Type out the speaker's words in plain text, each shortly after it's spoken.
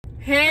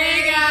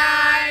Hey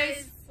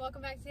guys!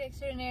 Welcome back to the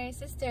Extraordinary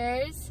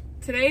Sisters.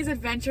 Today's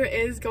adventure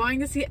is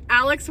going to see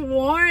Alex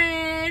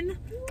Warren.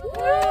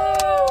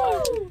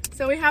 Woo!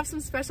 So we have some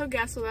special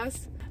guests with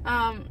us.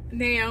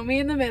 Naomi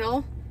in the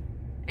middle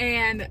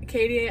and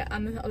Katie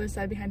on the other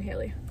side behind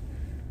Haley.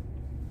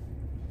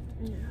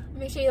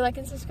 Make sure you like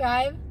and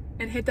subscribe.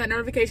 And hit that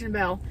notification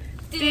bell.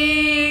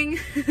 Ding!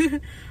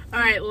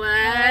 Alright,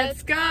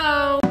 let's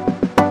go!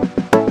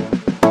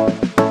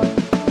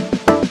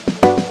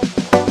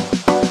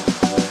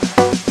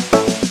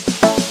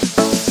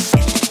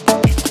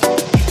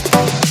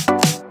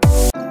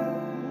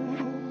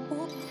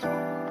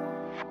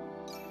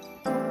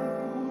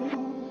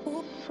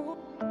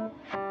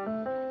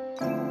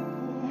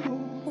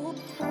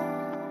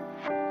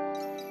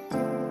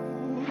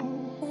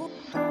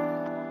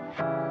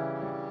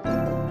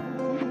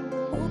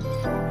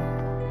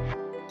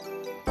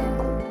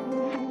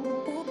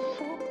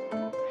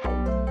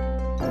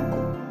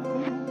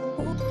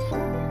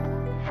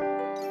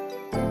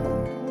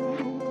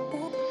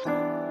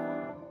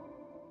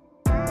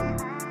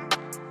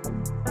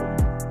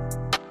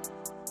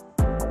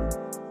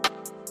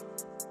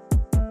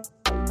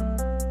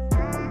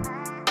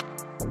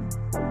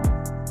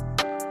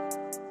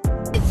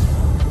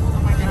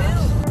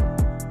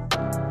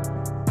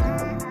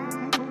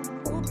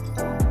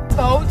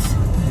 Boats.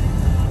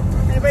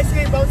 Anybody see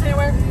any boats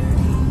anywhere?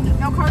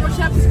 No cargo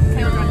ships?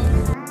 Okay, we're good.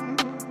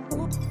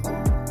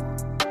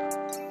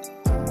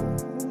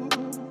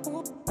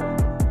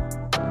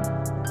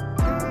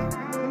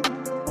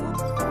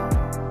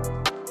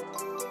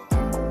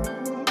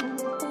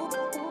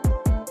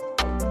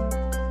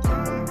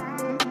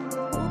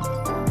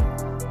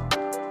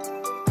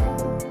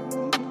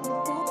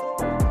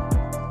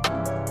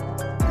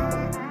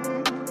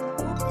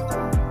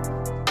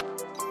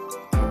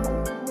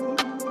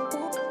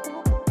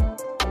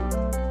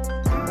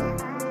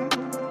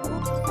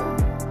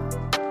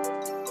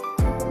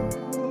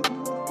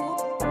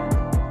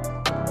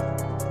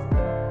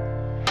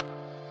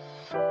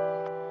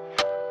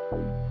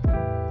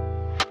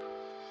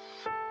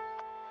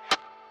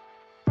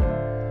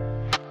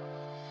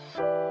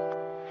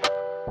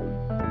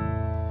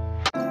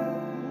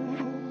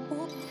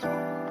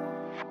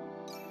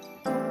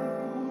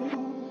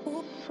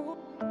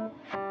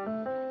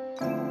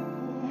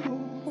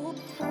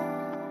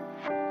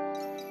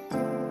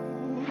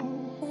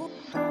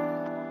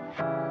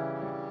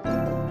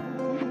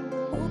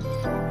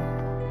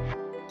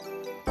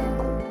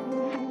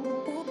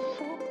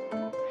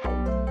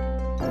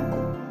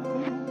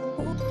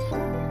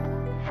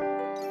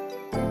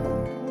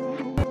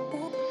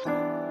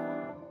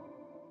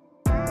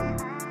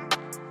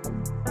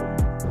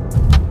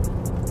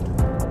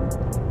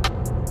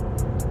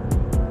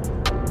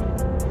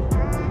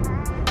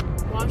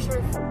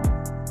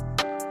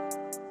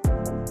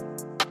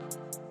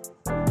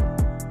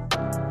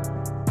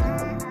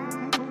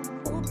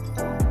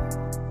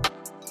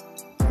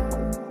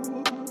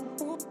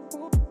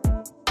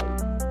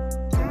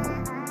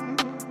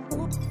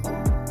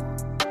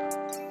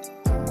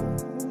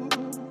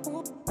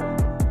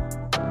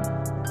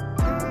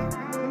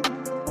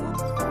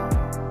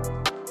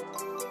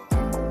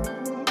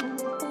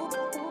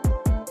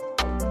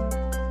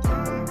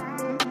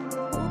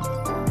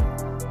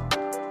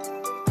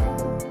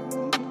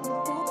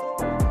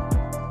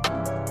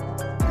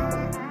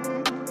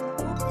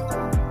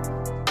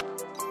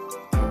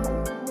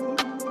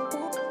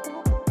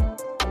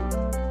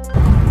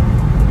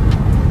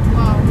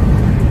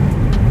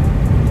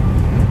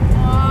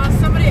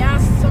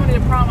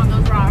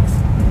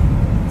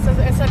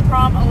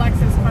 Prom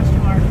Alexis question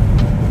mark.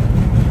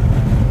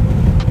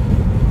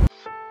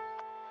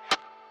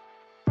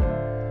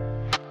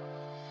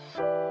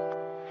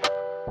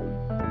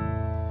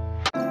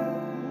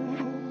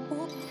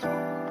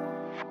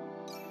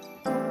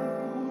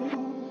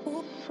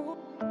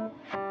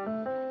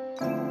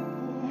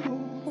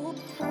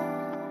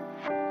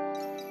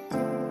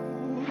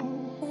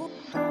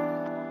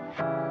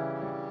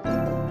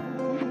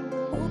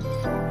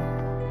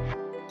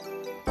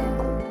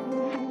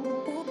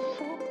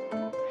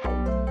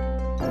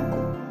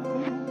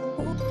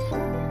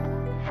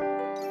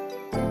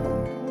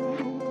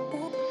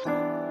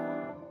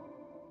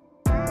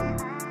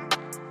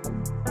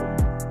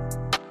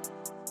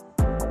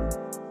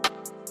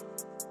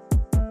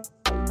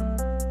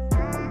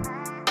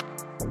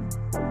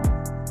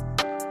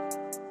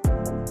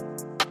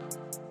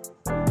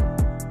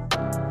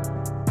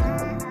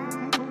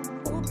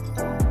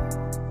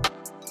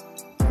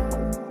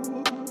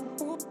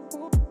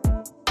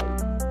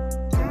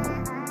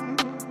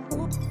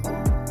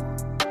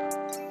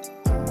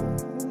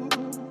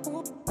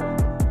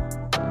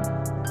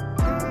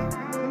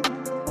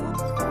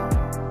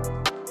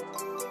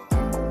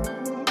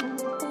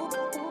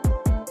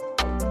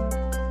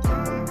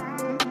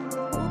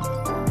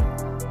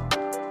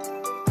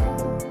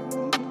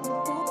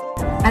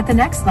 At the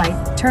next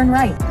light, turn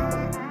right.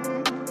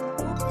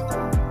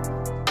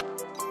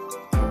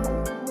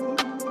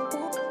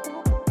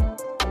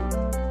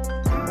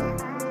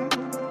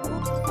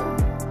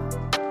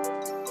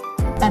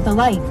 At the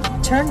light,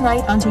 turn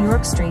right onto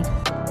York Street.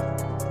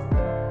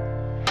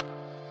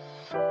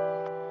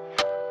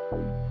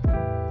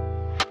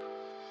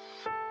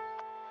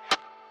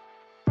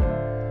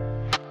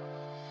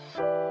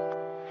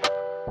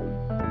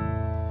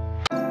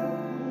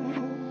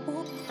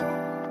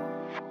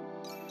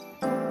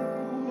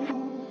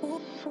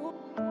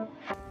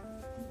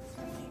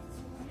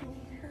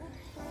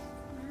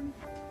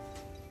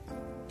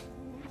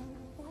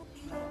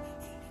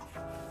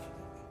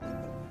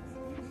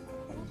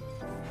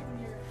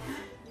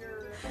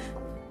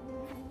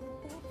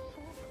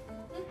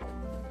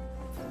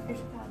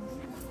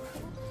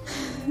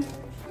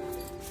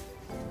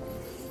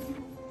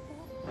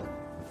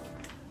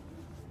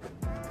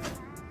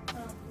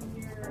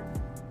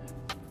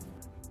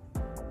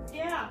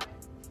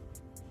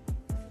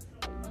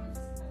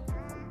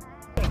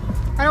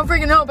 I don't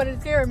freaking know, but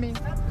it scared me.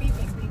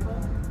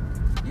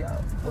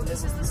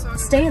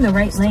 Stay in the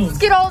right lane.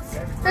 Skittles!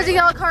 There's a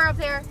yellow car up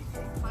there.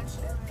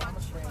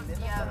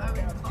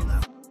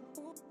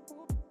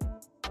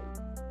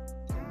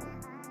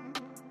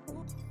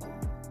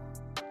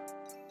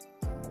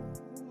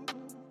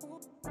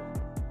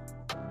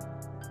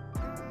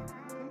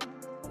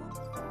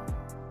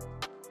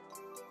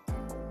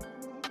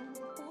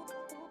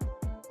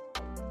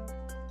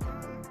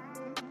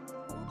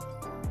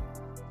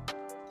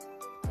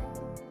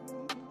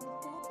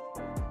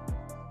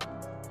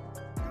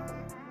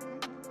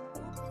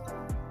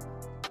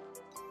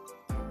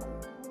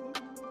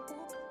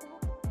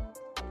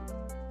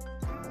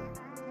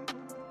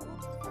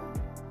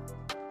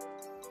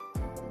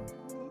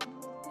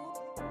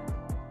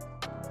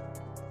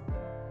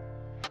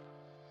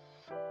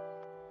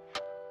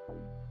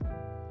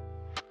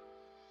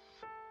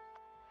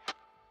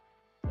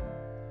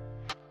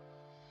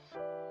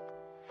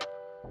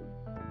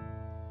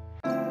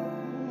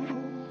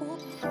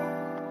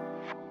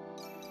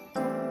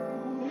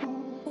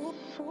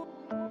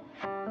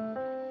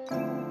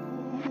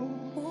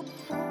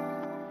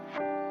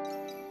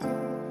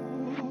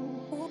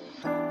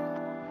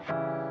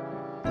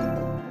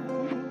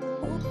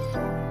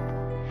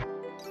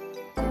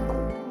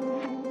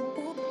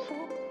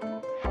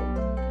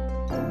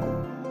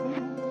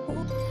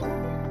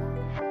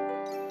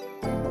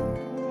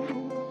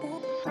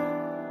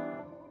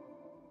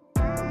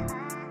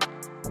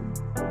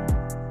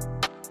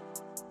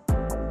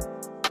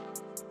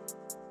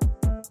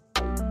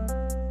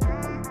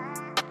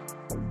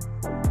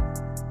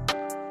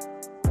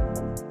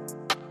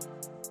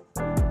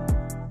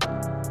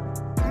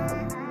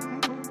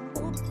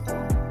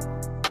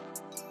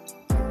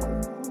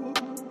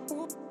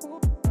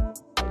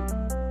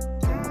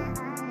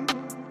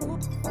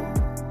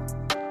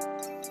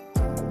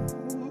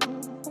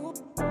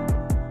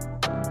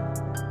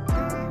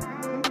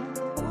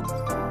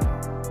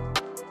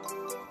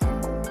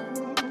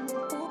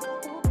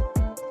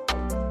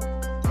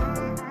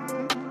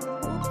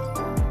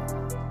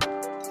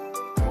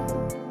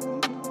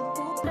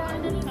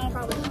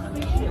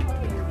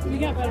 We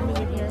got better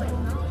music here.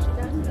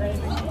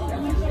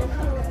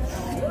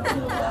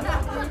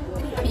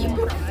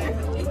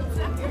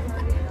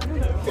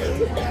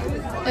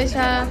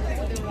 Alicia.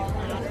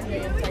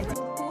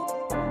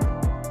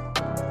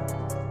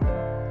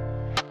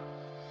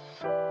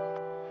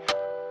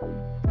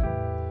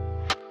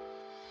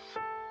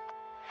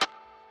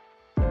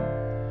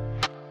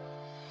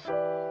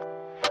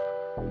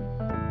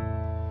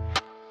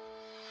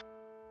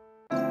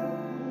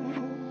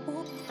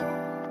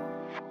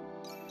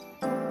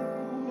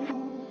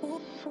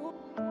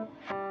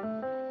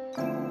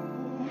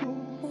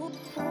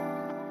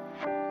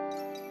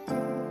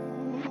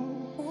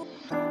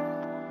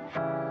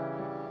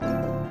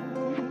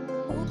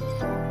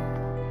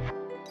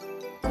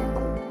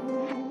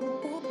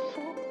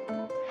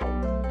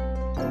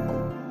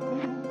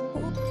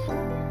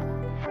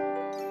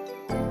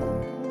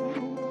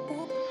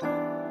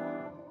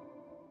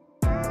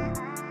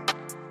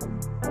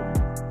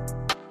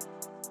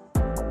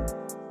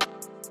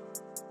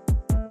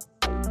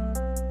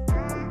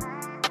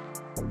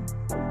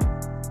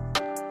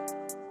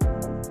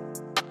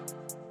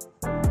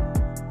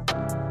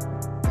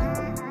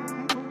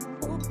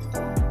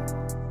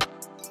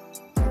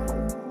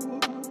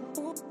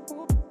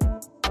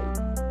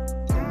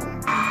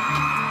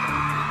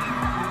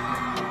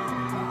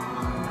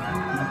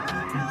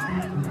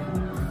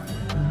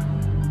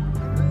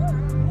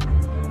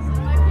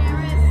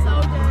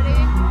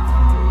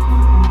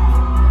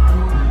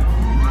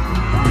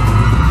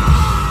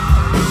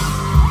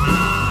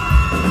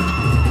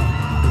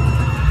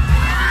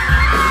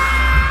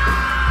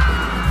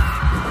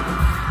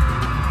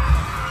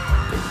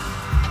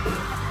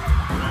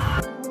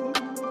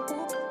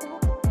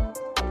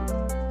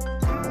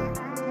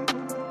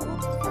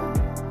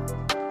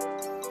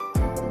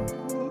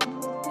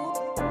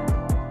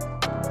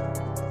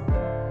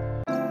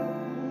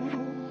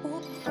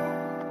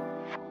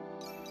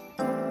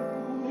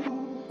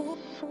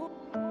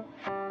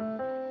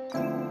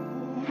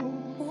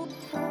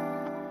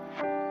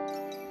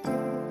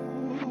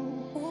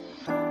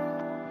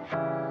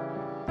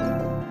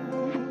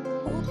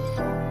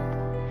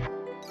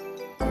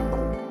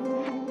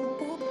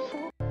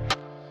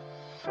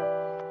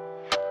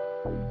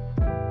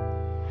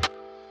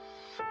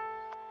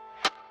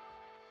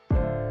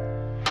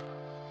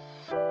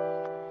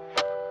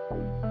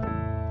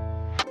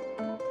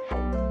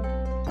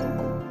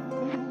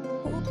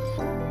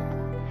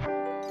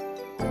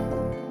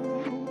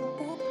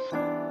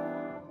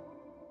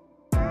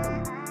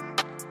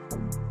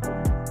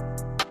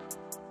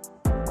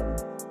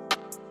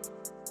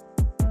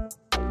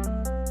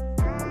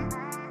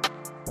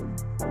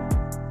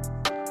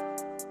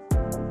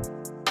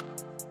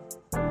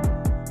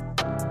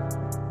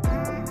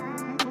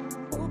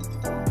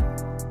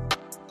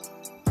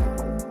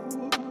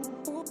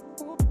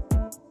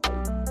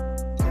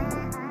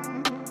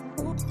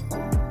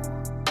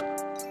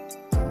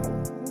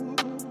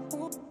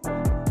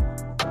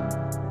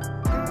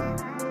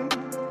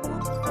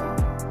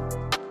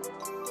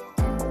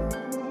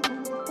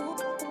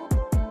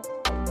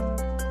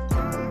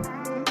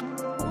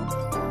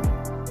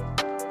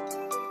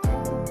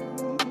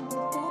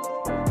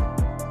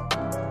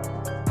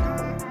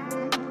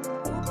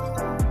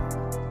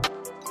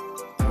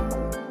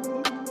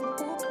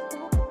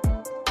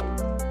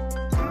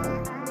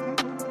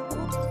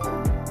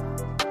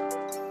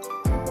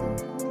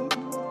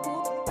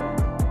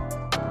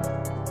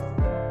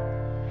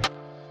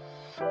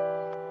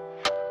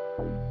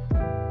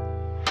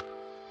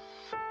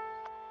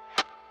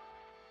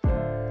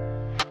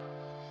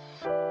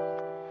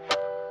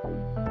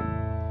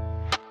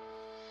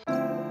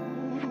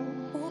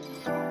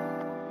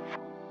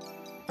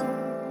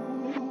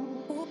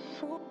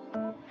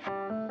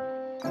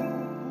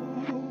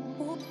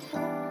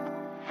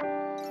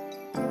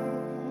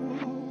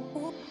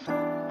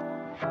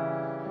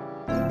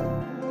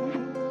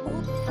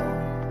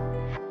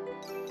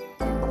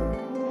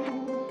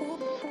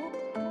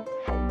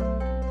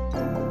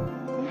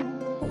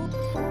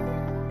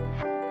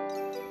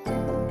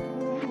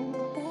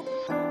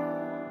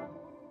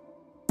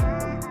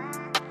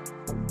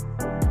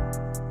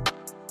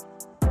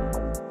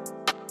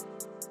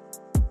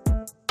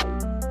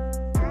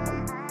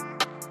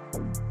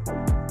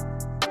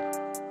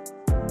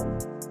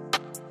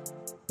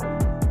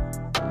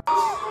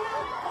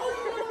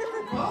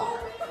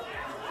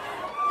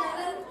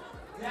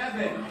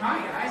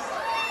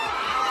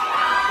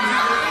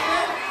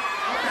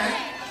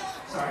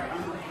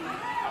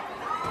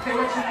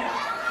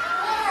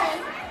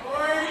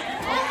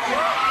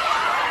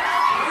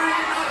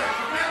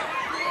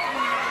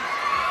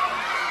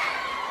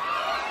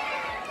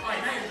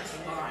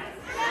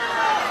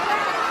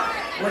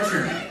 What's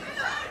your name?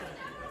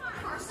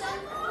 Carson.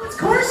 It's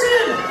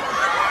Carson!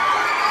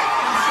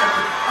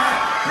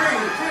 Alright, 3,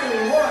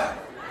 2, 1.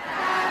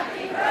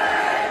 Happy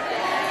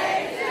birthday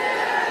to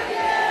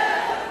you.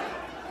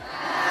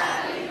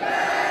 Happy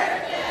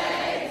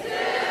birthday to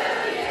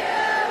you.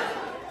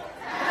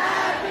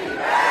 Happy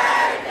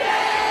birthday,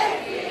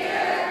 dear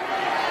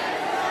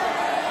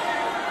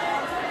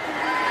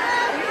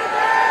Happy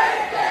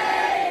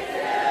birthday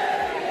to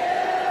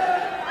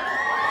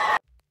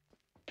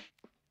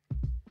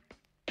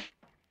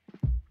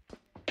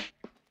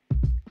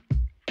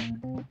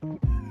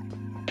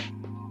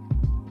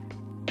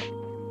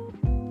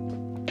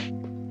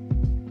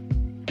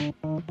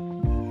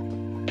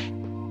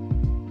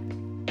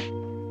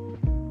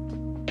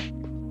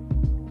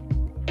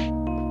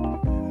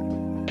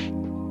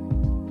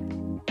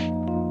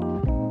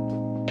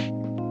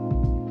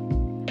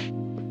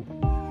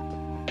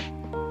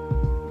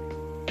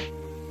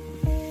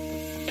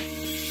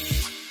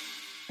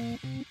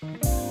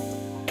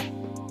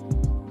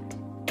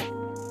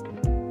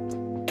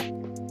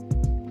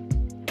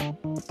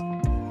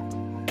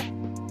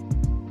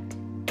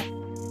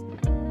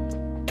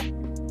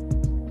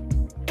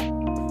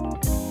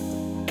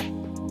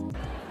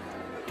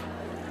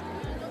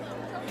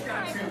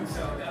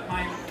so that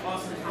might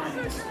also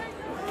time this.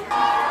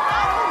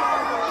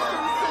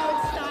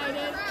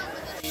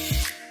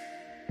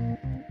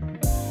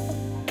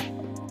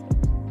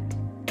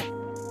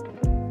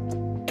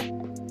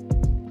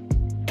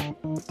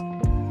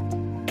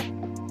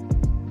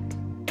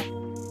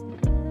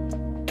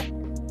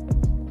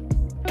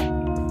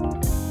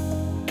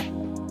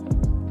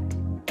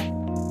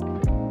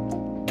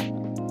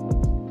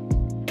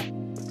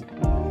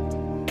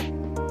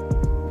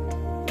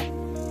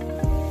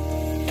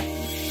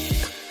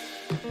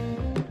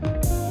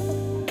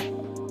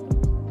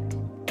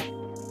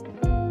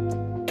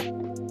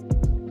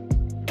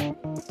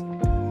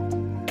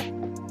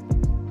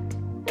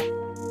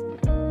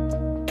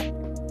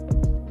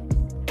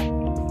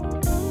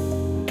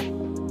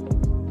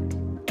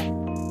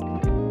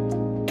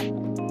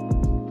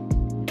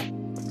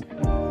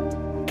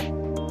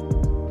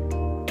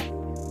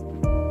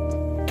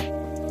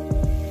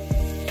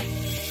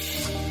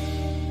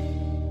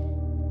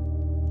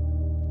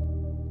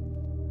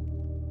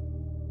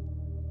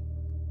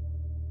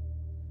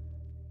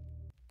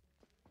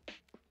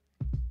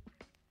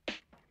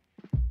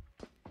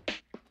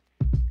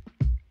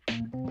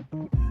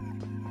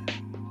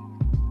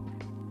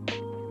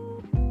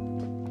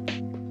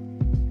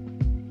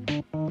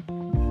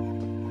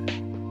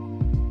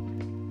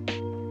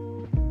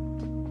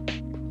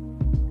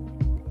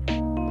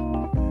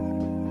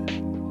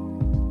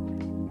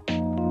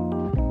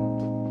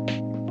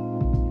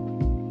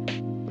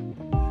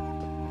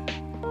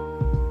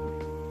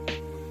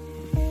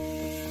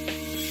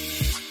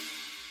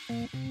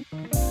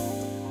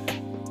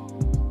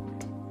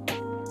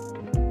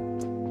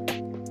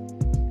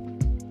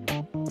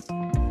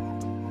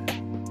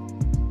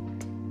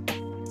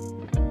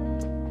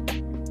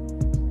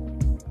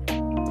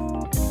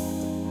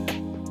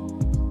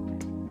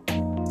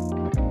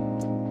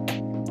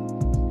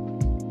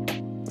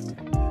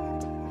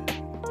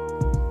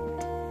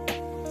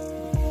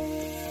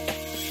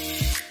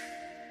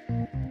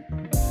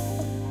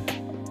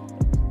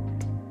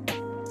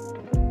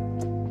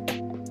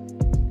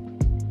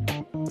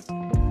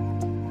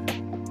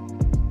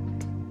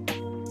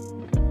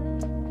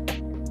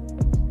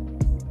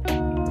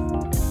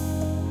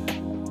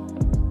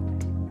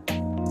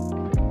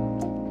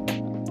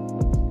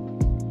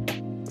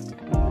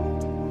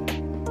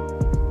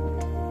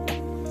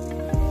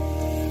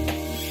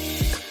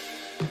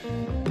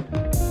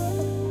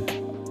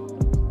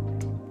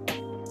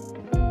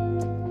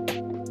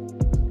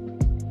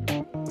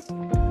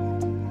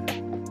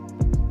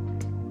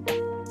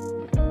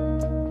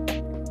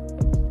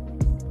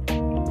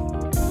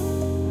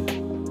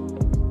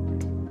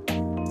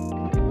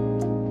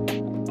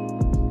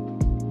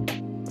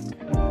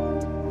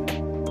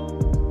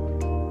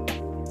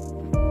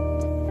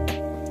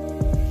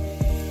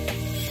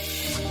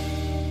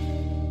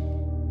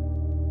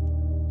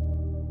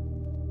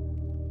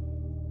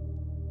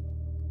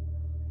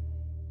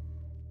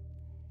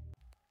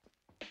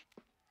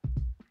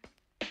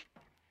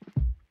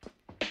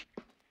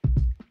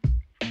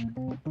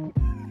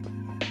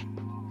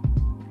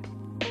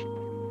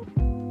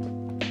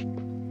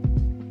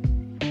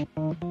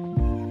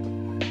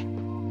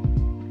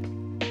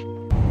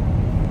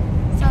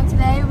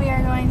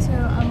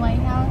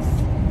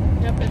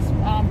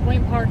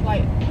 Point Park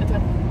Light. It's a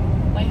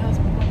lighthouse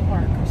in Point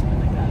Park or something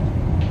like that.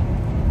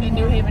 In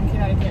New Haven,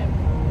 Connecticut.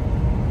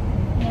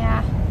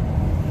 Yeah.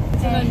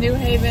 It's in the New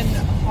Haven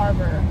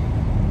Harbor.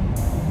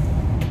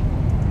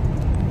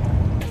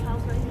 This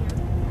house right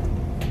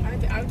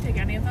here. I would take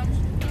any of them.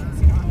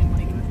 See how many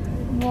money goes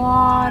in.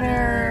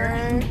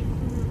 Water.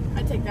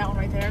 I'd take that one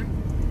right there.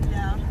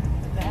 Yeah.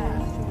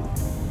 That.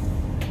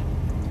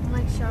 I'm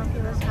like showing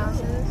people's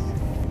houses.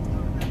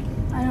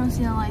 I don't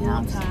see a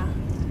lighthouse.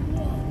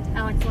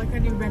 I feel like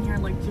I've been here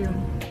in like June.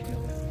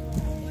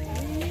 We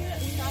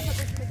stop at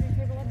this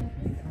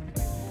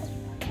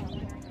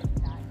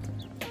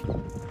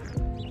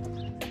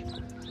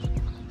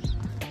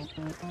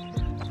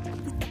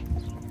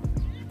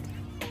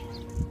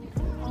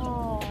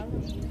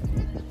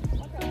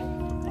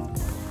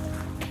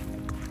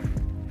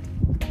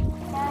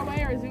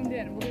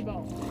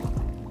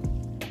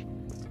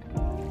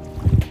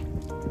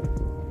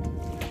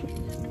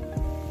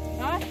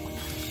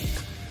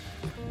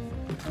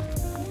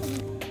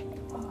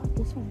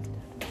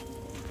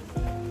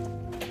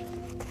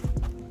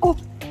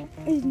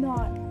It's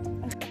not.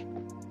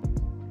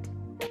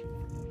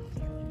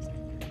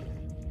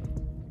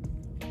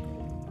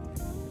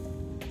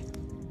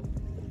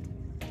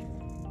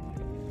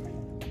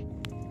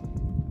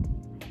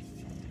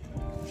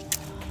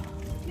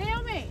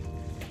 Naomi!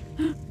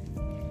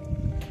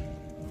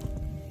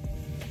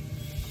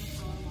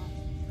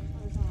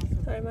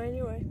 Sorry, mind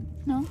your way.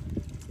 No.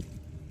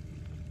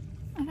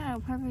 I got a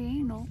perfect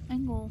angle.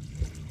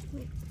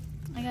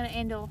 I got an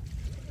angle.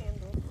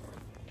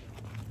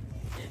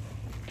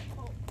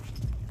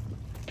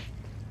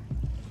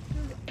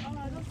 Oh,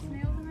 are those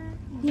snails in there?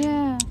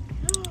 Yeah.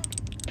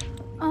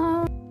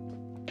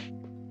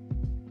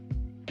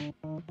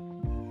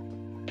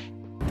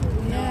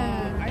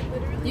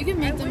 Yeah. You can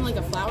make them like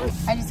a flower.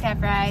 I just got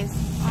fries.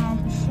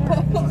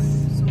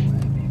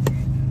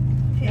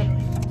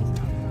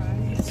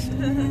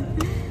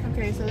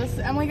 Okay, so this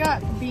Emily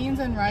got beans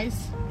and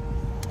rice.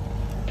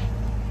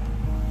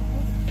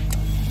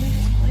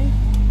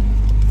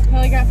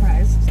 Kelly got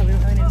fries, so we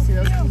don't really need to see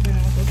those. Because we know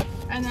what those are.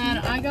 And then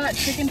I got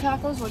chicken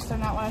tacos, which they're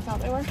not what I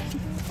thought they were.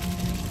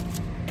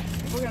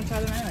 We're gonna try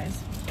them anyways.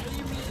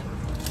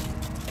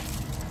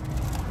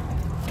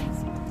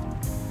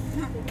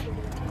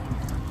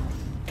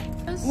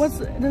 What's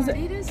does it?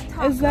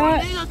 Is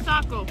that?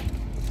 Taco.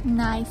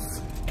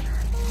 Nice.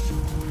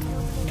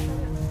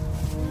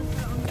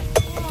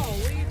 Oh,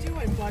 what are you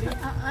doing, buddy?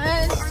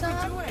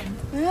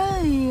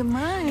 Hey,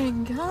 my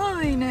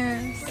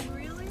godliness.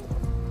 Really?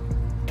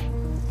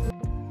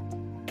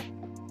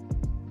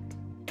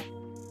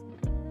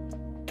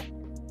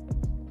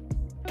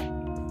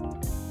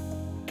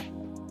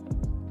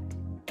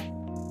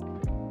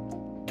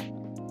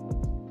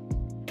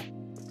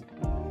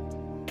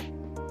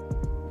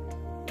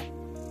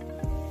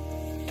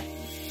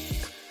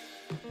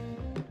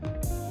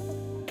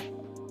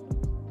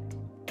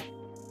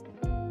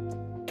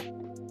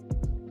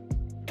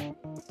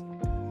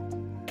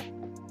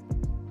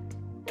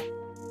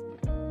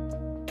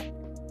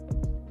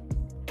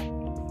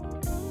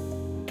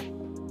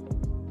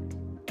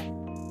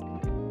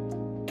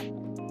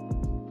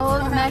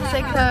 Old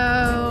Mexico.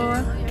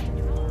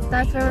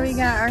 That's where we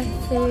got our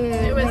food.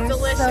 It was They're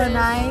delicious. so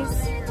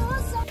nice.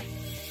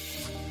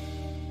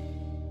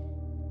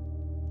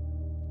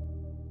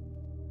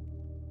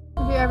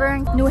 If you're ever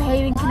in New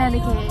Haven,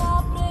 Connecticut,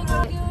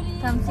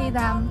 come see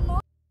them.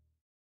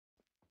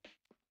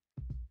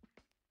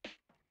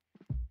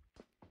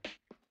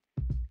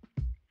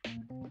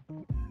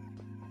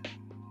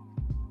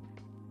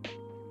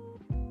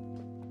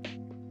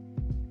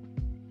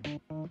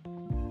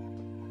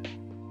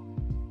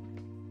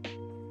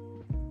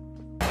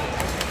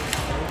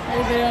 Are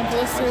you videoing for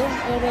this too? A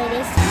little bit of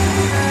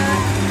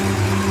this?